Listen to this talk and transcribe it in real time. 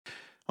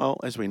Well,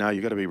 as we know,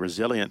 you've got to be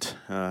resilient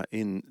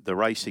in the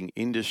racing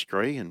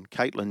industry. And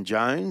Caitlin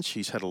Jones,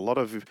 she's had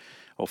a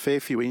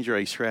fair few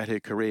injuries throughout her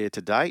career to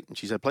date. And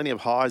she's had plenty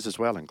of highs as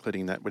well,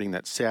 including that winning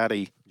that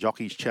Saudi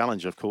Jockeys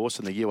Challenge, of course,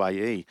 in the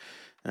UAE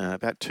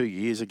about 2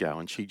 years ago.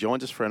 And she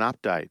joins us for an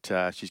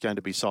update. She's going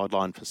to be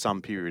sidelined for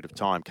some period of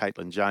time.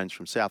 Caitlin Jones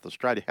from South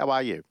Australia. How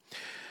are you?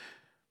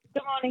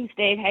 Good morning,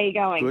 Steve. How are you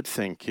going? Good,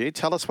 thank you.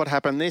 Tell us what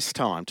happened this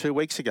time. 2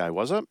 weeks ago,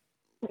 was it?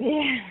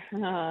 Yeah.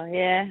 Oh,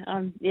 yeah.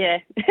 Yeah.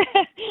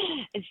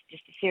 It's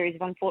just a series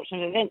of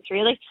unfortunate events,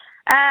 really.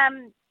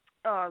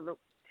 Look,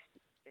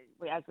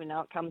 as we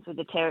know, it comes with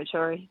the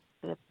territory.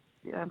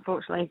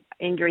 Unfortunately,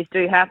 injuries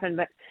do happen,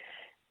 but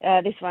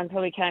this one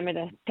probably came at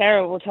a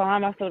terrible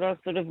time. I thought I was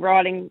sort of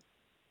riding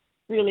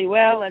really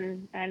well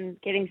and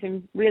getting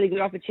some really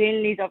good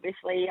opportunities.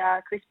 Obviously,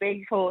 Chris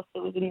Begg's horse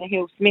that was in the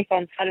Hill Smith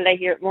on Saturday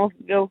here at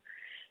Morphettville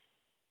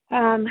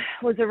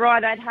was a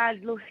ride I'd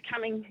had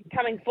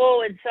coming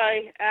forward. So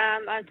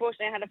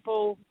unfortunately, I had a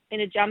fall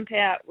in a jump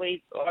out.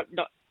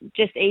 Not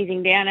just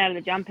easing down out of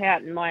the jump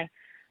out, and my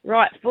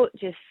right foot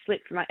just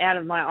slipped out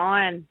of my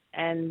iron.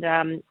 And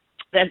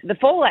the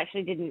fall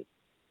actually didn't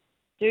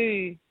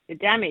do the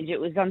damage. It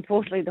was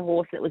unfortunately the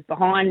horse that was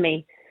behind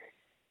me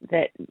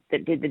that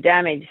did the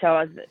damage. So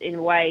I was in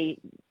a way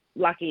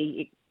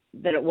lucky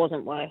that it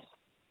wasn't worse.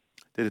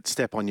 Did it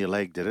step on your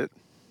leg, did it?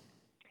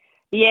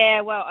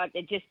 Yeah, well,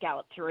 it just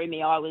galloped through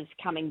me. I was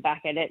coming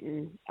back at it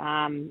and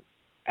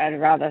at a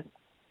rather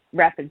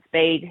rapid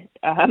speed.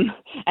 And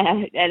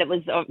it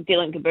was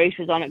Dylan Caboose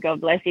was on it,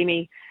 God bless him.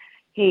 He's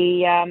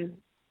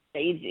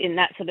in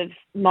that sort of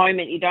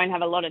moment, you don't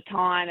have a lot of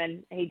time,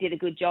 and he did a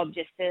good job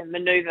just to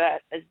manoeuvre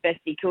as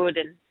best he could.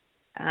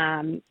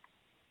 And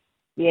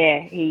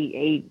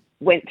he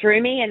went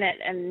through me,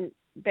 and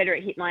better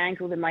it hit my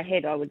ankle than my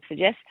head, I would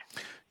suggest.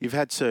 You've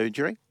had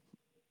surgery?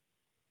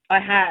 I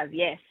have,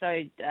 yes.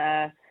 So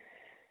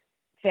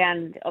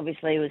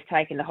obviously was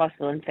taken to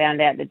hospital and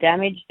found out the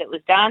damage that was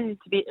done.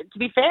 To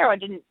be fair, I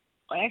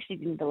actually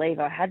didn't believe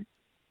I had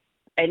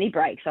any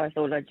breaks. I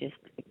thought I just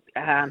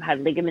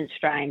had ligament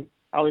strain.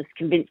 I was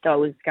convinced I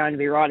was going to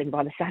be riding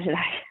by the Saturday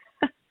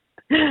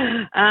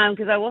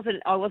because I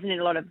wasn't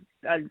in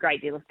a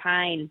great deal of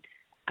pain.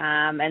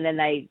 And then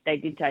they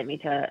did take me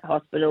to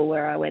hospital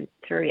where I went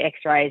through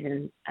X-rays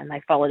and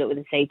they followed it with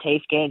a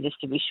CT scan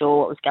just to be sure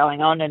what was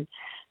going on. And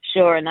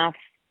sure enough,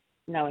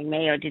 knowing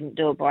me, I didn't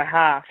do it by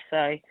half.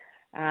 So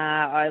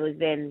I was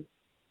then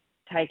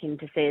taken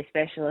to see a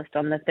specialist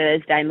on the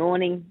Thursday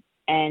morning,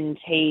 and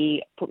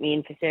he put me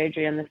in for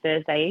surgery on the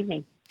Thursday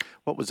evening.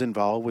 What was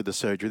involved with the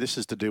surgery? This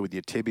is to do with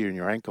your tibia and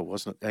your ankle,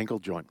 wasn't it? Ankle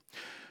joint.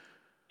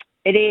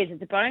 It is.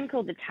 It's a bone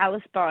called the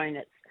talus bone.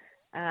 It's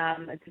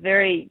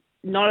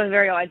not a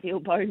very ideal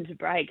bone to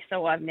break,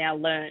 so I've now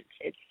learnt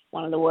it's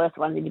one of the worst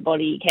ones in your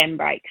body you can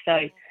break.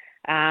 So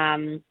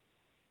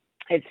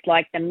it's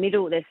like the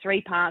middle, there's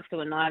 3 parts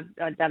to it, and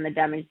I've done the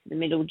damage to the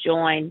middle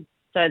joint.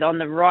 So on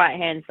the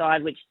right-hand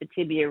side, which the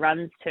tibia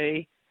runs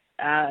to,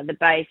 the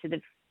base of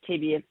the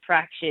tibia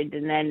fractured,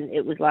 and then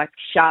it was like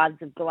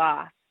shards of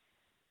glass.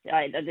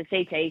 The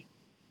CT,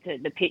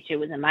 the picture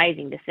was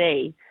amazing to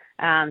see.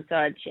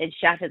 So it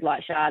shattered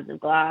like shards of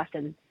glass,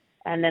 and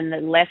then the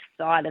left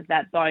side of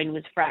that bone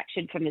was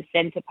fractured from the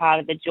centre part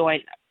of the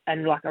joint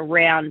and like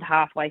around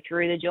halfway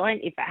through the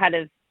joint. If it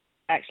had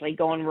actually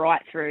gone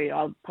right through,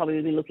 I'll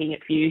probably be looking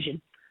at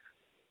fusion.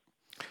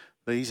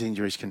 These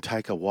injuries can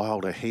take a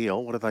while to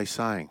heal. What are they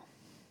saying?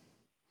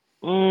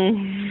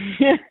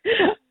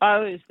 I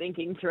was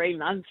thinking 3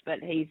 months,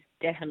 but he's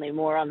definitely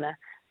more on the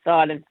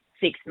side of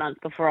 6 months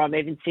before I'm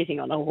even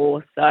sitting on a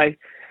horse. So,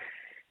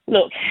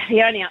 look,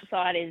 the only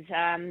upside is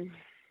I'm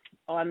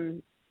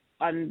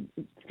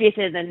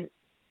fitter than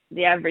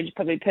the average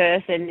probably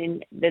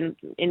person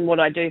in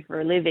what I do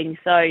for a living.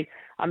 So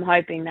I'm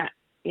hoping that,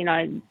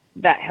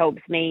 that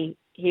helps me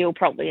heal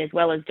properly, as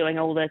well as doing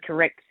all the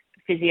correct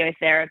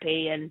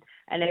physiotherapy and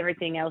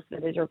everything else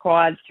that is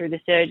required through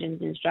the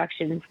surgeon's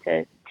instructions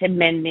to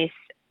mend this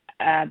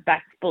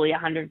back fully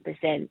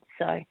 100%.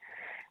 So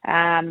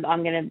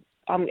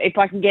if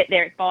I can get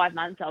there at 5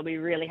 months, I'll be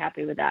really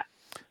happy with that.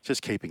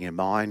 Just keeping your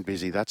mind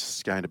busy.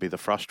 That's going to be the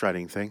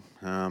frustrating thing.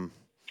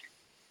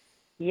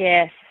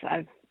 Yes,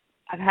 I've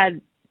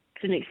had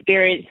some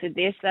experience with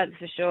this, that's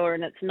for sure,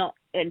 and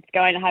it's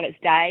going to have its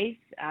days.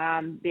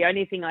 The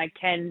only thing I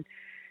can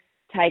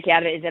take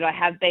out of it is that I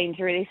have been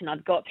through this, and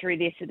I've got through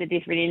this with a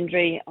different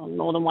injury on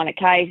more than one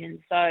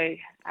occasion. So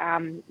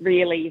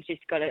really, you've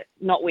just got to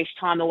not wish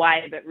time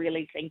away, but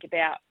really think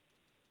about,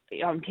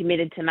 I'm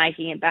committed to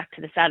making it back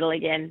to the saddle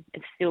again.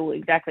 It's still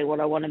exactly what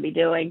I want to be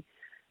doing,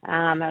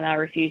 and I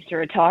refuse to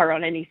retire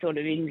on any sort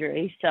of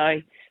injury.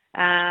 So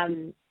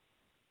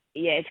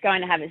it's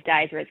going to have its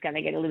days where it's going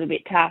to get a little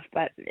bit tough,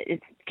 but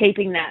it's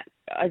keeping that,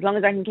 as long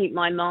as I can keep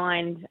my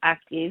mind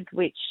active,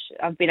 which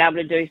I've been able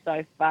to do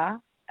so far,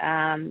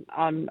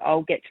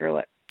 I'll get through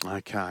it.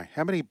 Okay.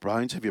 How many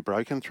bones have you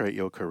broken throughout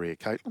your career,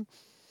 Caitlin?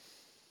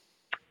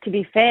 To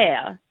be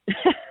fair,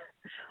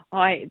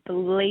 I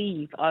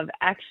believe I've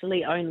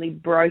actually only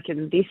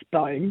broken this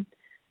bone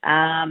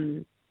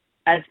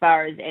as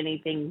far as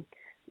anything,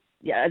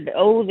 yeah,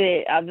 all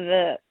the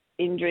other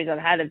injuries I've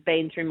had have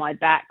been through my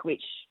back,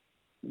 which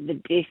the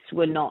discs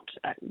were not,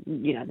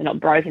 they're not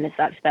broken as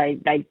such.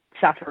 They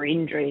suffer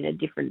injury in a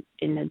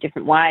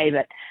different way.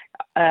 But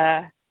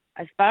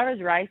as far as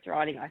race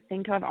riding, I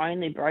think I've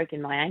only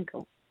broken my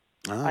ankle.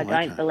 Oh, I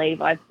don't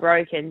believe I've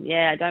broken.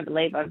 Yeah, I don't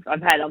believe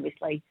I've had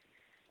obviously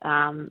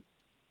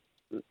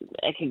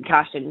a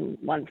concussion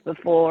once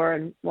before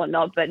and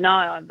whatnot. But no,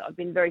 I've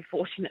been very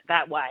fortunate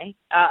that way.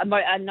 A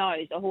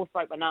horse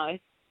broke my nose.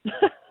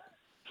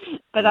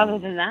 But other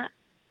than that,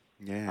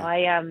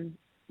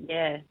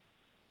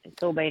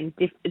 it's all been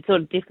it's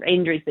sort of different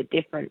injuries, but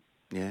different.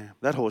 Yeah,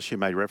 that horse you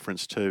made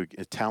reference to,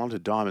 a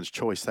talented Diamond's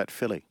Choice, that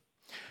filly.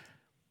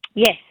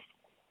 Yes.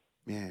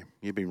 Yeah,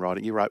 you've been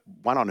riding. You rode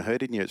one on her,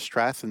 didn't you, at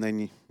Strath, and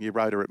then you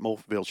rode her at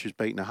Morpheville. She's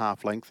beaten a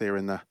half length there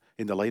in the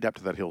lead up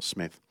to that Hill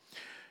Smith.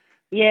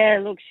 Yeah,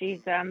 look, she's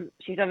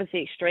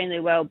obviously extremely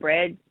well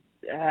bred.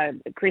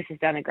 Chris has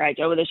done a great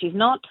job with her. She's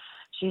not.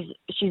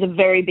 She's a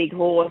very big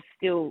horse,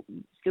 still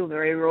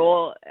very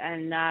raw,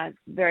 and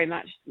very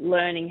much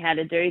learning how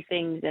to do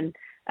things. And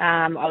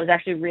I was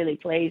actually really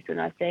pleased when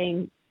I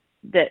seen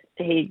that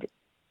he'd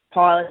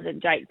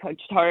piloted Jake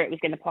Torrett was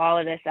going to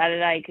pilot her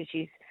Saturday, because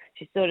she's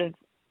sort of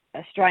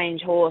a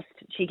strange horse.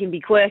 She can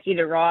be quirky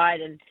to ride,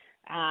 and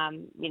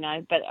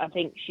but I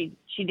think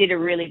she did a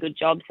really good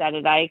job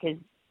Saturday, because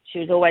she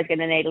was always going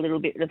to need a little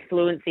bit of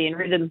fluency and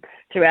rhythm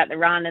throughout the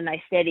run, and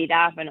they steadied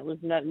up, and it was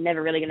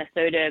never really going to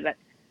suit her. But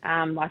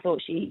I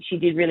thought she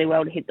did really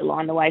well to hit the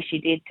line the way she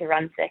did to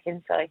run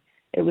second. So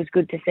it was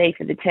good to see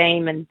for the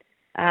team. And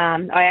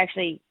I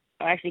actually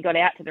got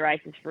out to the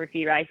races for a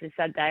few races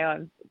Saturday.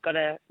 I've got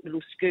a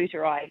little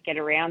scooter I get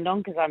around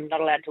on, because I'm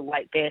not allowed to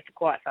wait there for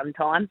quite some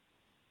time.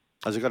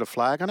 Has it got a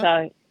flag on it?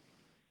 So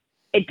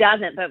it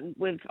doesn't, but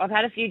I've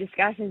had a few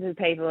discussions with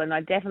people, and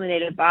I definitely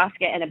need a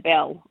basket and a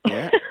bell.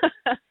 Yeah.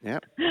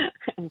 Yep.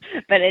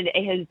 But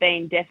it has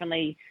been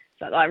definitely,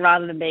 like,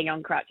 rather than being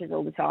on crutches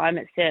all the time,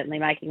 it's certainly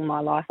making my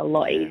life a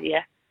lot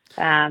easier.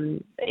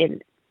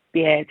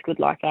 It's good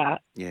like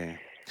that. Yeah.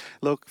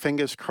 Look,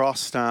 fingers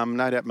crossed.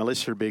 No doubt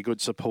Melissa would be a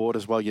good support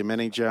as well, your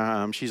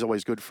manager. She's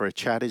always good for a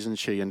chat, isn't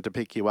she, and to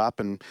pick you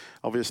up. And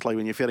obviously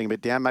when you're feeling a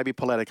bit down, maybe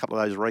pull out a couple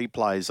of those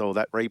replays, or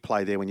that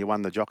replay there when you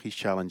won the Jockeys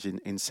Challenge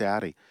in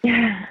Saudi.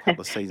 A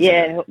couple of seasons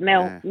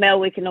ago. Mel,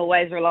 we can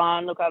always rely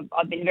on. Look,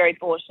 I've been very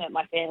fortunate.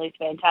 My family's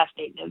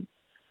fantastic. They've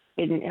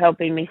been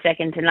helping me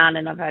second to none,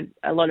 and I've had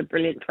a lot of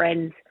brilliant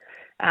friends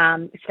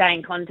stay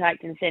in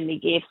contact and send me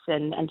gifts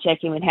and check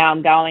in with how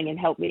I'm going and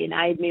help me and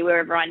aid me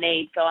wherever I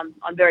need. So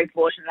I'm very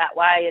fortunate that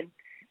way.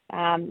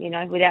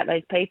 And without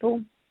those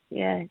people,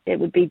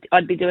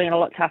 I'd be doing it a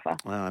lot tougher.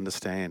 I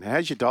understand.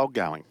 How's your dog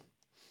going?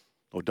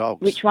 Or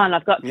dogs? Which one?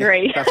 I've got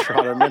 3. Yeah, that's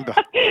right, I remember.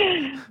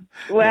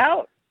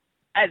 Well,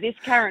 at this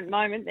current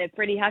moment, they're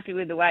pretty happy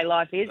with the way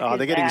life is. Oh,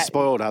 they're getting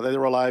spoiled, are they?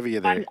 They're all over you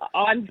there.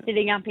 I'm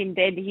sitting up in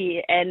bed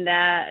here, and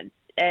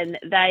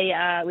they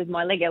are with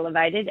my leg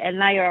elevated,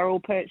 and they are all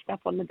perched up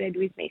on the bed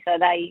with me, so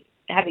they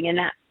having a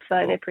nap.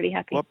 So they're pretty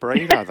happy. What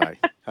breed are they?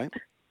 Hey?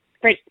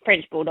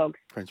 French bulldogs.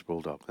 French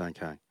bulldog.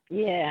 Okay.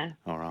 Yeah.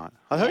 All right.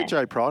 I heard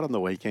Joe Pride on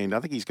the weekend. I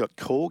think he's got a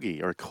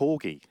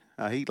corgi.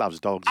 He loves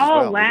dogs as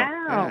well. Oh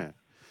wow!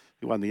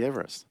 He won the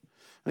Everest.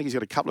 I think he's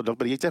got a couple of dogs,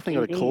 but he's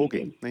definitely got a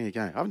corgi. There you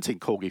go. I haven't seen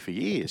corgi for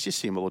years. Just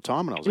see him all the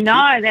time when I was a kid.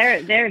 No,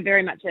 they're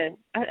very much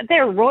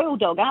they're a royal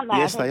dog, aren't they?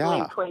 Yes, they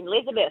are. Queen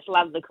Elizabeth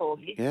loved the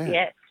corgi. Yeah.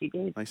 Yes, she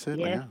did. They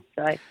certainly are.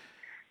 So,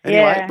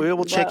 anyway, we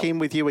will check in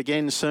with you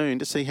again soon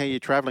to see how you're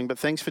travelling. But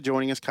thanks for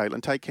joining us,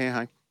 Caitlin. Take care,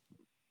 hey?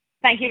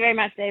 Thank you very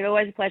much, Steve.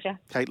 Always a pleasure.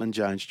 Caitlin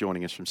Jones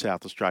joining us from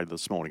South Australia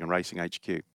this morning on Racing HQ.